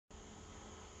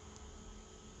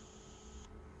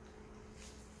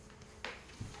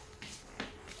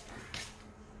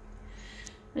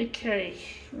Okay,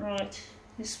 right,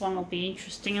 this one will be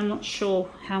interesting. I'm not sure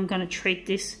how I'm going to treat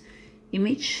this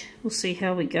image. We'll see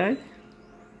how we go.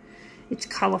 It's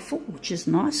colourful, which is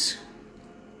nice.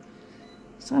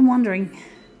 So I'm wondering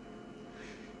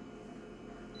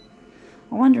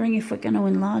if we're going to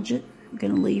enlarge it. I'm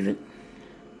going to leave it.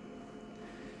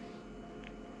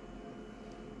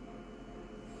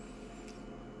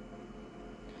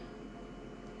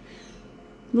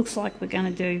 Looks like we're going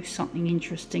to do something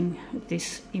interesting with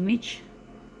this image.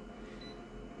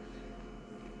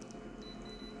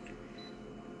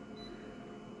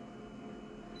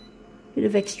 Bit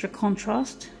of extra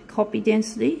contrast, copy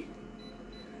density.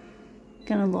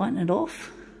 Going to lighten it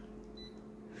off.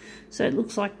 So it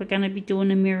looks like we're going to be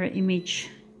doing a mirror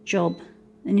image job,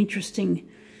 an interesting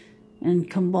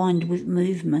and combined with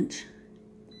movement.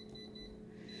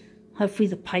 Hopefully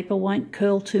the paper won't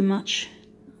curl too much.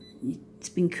 It's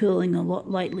been curling a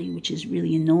lot lately, which is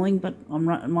really annoying, but I'm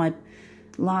at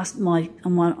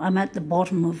the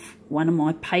bottom of one of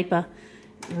my paper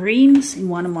reams, in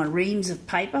one of my reams of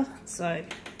paper, so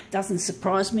it doesn't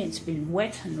surprise me. It's been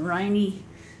wet and rainy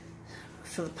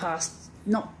for the past,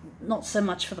 not so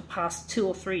much for the past 2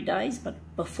 or 3 days, but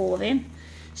before then.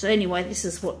 So anyway, this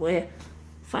is what we're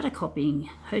photocopying.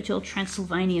 Hotel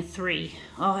Transylvania 3.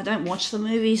 Oh, I don't watch the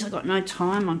movies. I've got no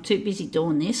time. I'm too busy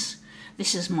doing this.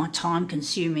 This is my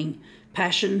time-consuming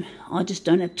passion. I just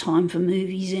don't have time for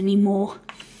movies anymore.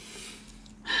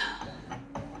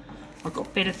 I've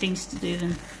got better things to do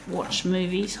than watch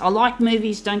movies. I like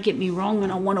movies, don't get me wrong,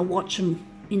 and I want to watch them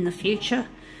in the future,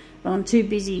 but I'm too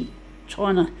busy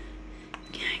trying to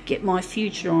get my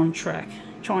future on track,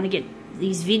 trying to get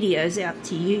these videos out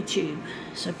to YouTube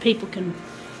so people can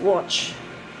watch.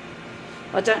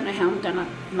 I don't know how I'm going to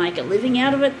make a living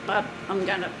out of it, but I'm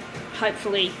going to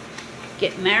hopefully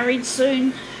get married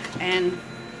soon, and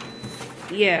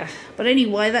yeah. But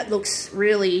anyway, that looks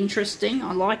really interesting.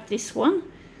 I like this one.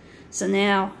 So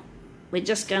now we're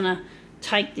just going to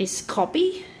take this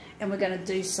copy and we're going to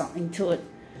do something to it.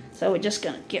 So we're just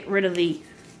going to get rid of the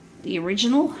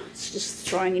original. It's just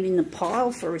throwing it in the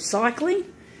pile for recycling.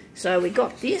 So we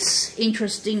got this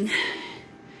interesting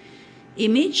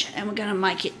image and we're going to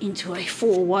make it into a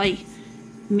 4-way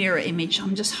mirror image.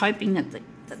 I'm just hoping that the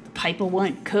paper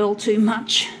won't curl too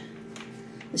much,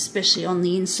 especially on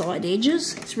the inside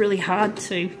edges. It's really hard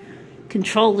to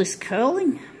control this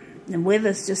curling. The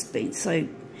weather's just been so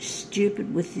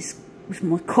stupid with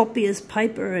my copier's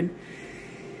paper, and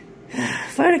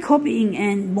photocopying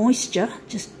and moisture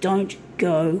just don't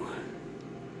go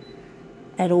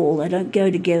at all. They don't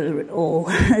go together at all.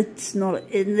 It's not,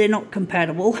 they're not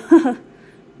compatible.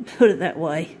 Put it that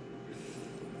way.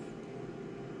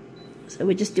 So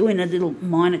we're just doing a little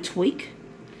minor tweak.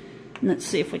 And let's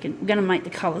see if we're going to make the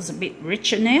colours a bit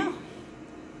richer now.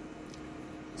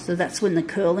 So that's when the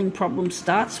curling problem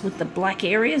starts, with the black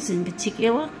areas in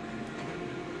particular.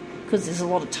 Because there's a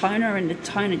lot of toner, and the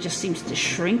toner just seems to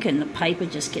shrink and the paper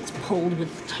just gets pulled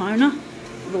with the toner.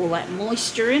 With all that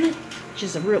moisture in it, which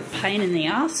is a real pain in the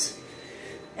ass.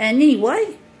 And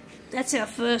anyway, that's our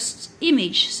first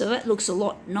image. So that looks a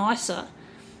lot nicer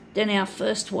than our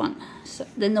first one,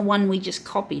 than the one we just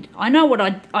copied. I know what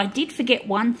I did forget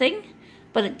one thing,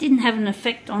 but it didn't have an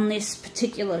effect on this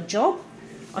particular job.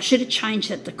 I should have changed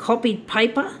that to copied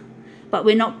paper, but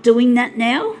we're not doing that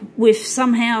now. We've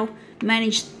somehow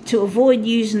managed to avoid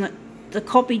using the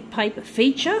copied paper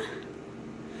feature,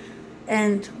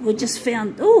 and we just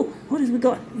found, oh, what have we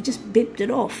got? We just bipped it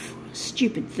off.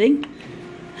 Stupid thing.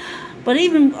 But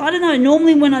even, I don't know,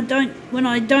 normally when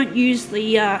I don't use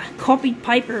the copied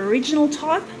paper original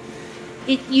type,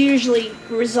 it usually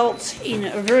results in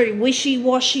a very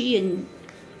wishy-washy and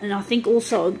I think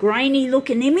also a grainy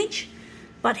looking image.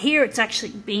 But here it's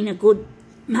actually been a good,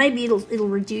 maybe it'll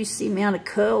reduce the amount of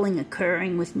curling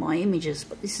occurring with my images,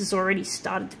 but this has already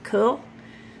started to curl.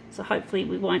 So hopefully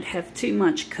we won't have too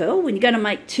much curl. We're going to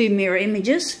make 2 mirror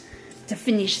images to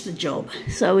finish the job.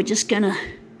 So we're just going to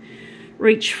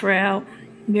reach for our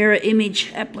mirror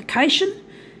image application.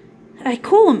 They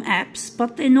call them apps,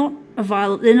 but they're not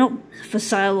available. They're not for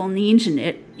sale on the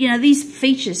internet. You know, these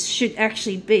features should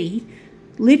actually be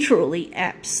literally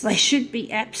apps. They should be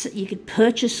apps that you could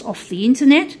purchase off the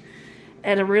internet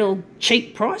at a real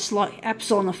cheap price, like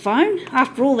apps on the phone.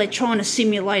 After all, they're trying to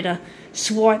simulate a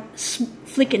swipe,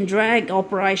 flick and drag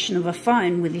operation of a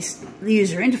phone with this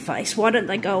user interface. Why don't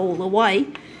they go all the way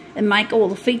and make all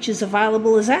the features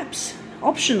available as apps?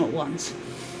 Optional ones.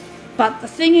 But the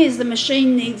thing is, the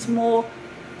machine needs more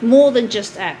than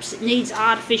just apps. It needs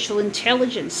artificial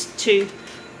intelligence to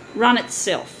run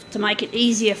itself, to make it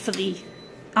easier for the...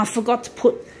 I forgot to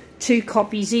put 2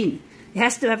 copies in. It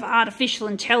has to have artificial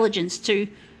intelligence to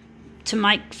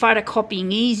make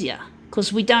photocopying easier,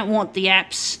 because we don't want the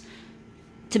apps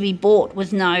to be bought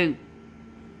with no,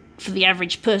 for the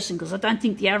average person, because I don't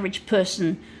think the average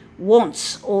person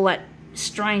wants all that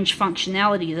strange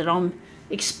functionality that I'm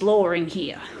exploring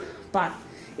here. But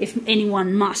if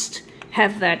anyone must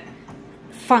have that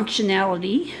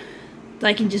functionality,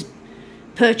 they can just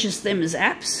purchase them as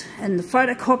apps, and the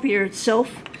photocopier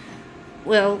itself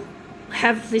will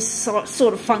have this sort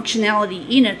of functionality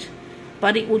in it,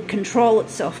 but it would control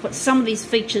itself. But some of these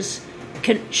features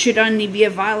should only be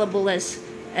available as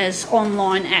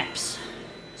online apps.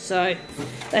 So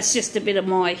that's just a bit of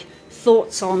my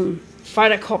thoughts on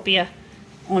photocopier,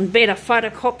 on better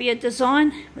photocopier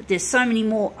design. But there's so many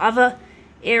more other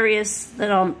areas that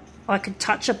I could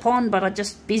touch upon, but I'm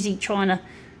just busy trying to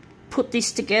put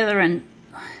this together, and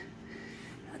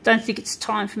I don't think it's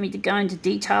time for me to go into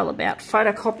detail about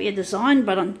photocopier design.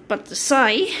 But to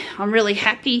say, I'm really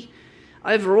happy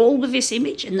overall with this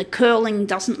image, and the curling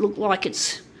doesn't look like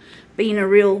it's been a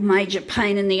real major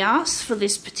pain in the ass for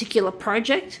this particular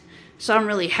project. So I'm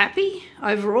really happy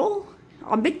overall.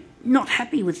 I'm a bit not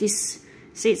happy with this.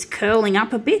 See, it's curling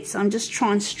up a bit, so I'm just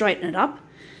trying to straighten it up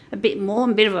a bit more.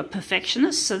 I'm a bit of a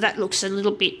perfectionist, so that looks a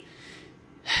little bit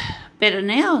better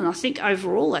now, and I think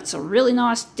overall that's a really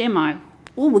nice demo.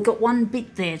 Oh, we've got one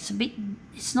bit there.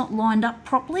 It's not lined up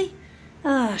properly.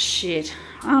 Ah, shit.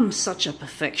 I'm such a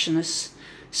perfectionist.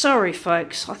 Sorry,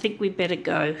 folks. I think we better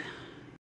go.